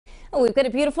We've got a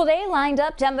beautiful day lined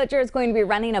up. Temperature is going to be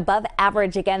running above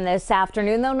average again this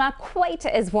afternoon, though not quite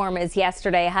as warm as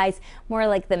yesterday. Highs more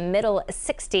like the middle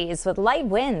 60s with light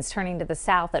winds turning to the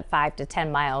south at 5 to 10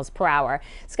 miles per hour.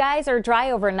 Skies are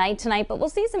dry overnight tonight, but we'll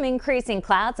see some increasing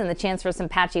clouds and the chance for some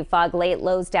patchy fog late.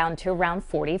 Lows down to around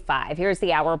 45. Here's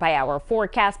the hour-by-hour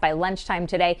forecast. By lunchtime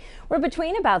today, we're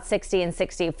between about 60 and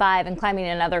 65 and climbing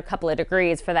another couple of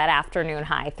degrees for that afternoon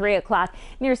high. 3 o'clock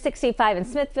near 65 in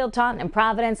Smithfield, Taunton, and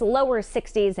Providence. Lower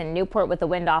 60s in Newport with the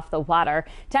wind off the water.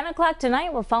 10 o'clock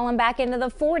tonight, we're falling back into the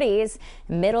 40s.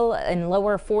 Middle and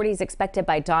lower 40s expected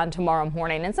by dawn tomorrow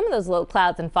morning. And some of those low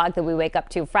clouds and fog that we wake up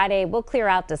to Friday will clear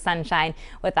out to sunshine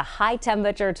with a high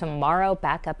temperature tomorrow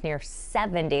back up near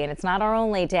 70. And it's not our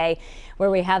only day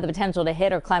where we have the potential to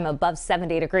hit or climb above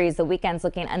 70 degrees. The weekend's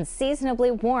looking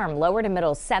unseasonably warm, lower to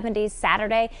middle 70s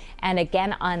Saturday and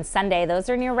again on Sunday. Those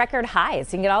are near record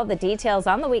highs. You can get all the details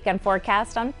on the weekend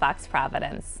forecast on Fox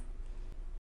Providence.